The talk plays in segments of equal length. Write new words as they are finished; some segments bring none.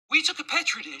We took a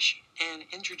Petri dish and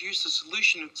introduced a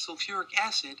solution of sulfuric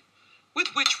acid with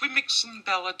which we mixed some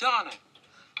belladonna.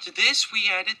 To this, we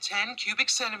added 10 cubic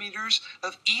centimeters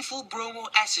of ethyl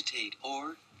bromoacetate,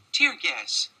 or tear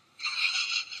gas,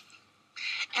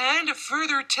 and a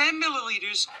further 10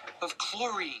 milliliters of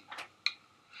chlorine.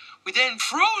 We then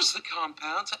froze the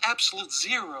compound to absolute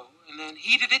zero and then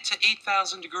heated it to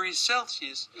 8,000 degrees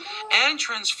Celsius and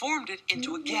transformed it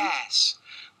into a gas,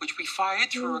 which we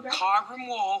fired through a carbon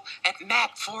wall at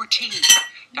Mach 14,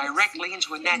 directly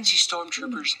into a Nazi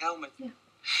stormtrooper's helmet.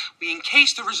 We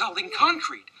encased the resulting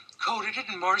concrete, coated it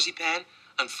in marzipan,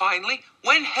 and finally,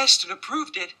 when Heston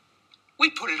approved it, we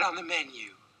put it on the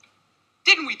menu.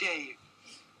 Didn't we, Dave?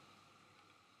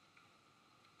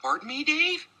 Pardon me,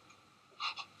 Dave?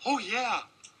 Oh, yeah.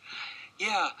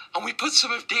 Yeah, and we put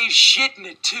some of Dave's shit in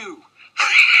it, too.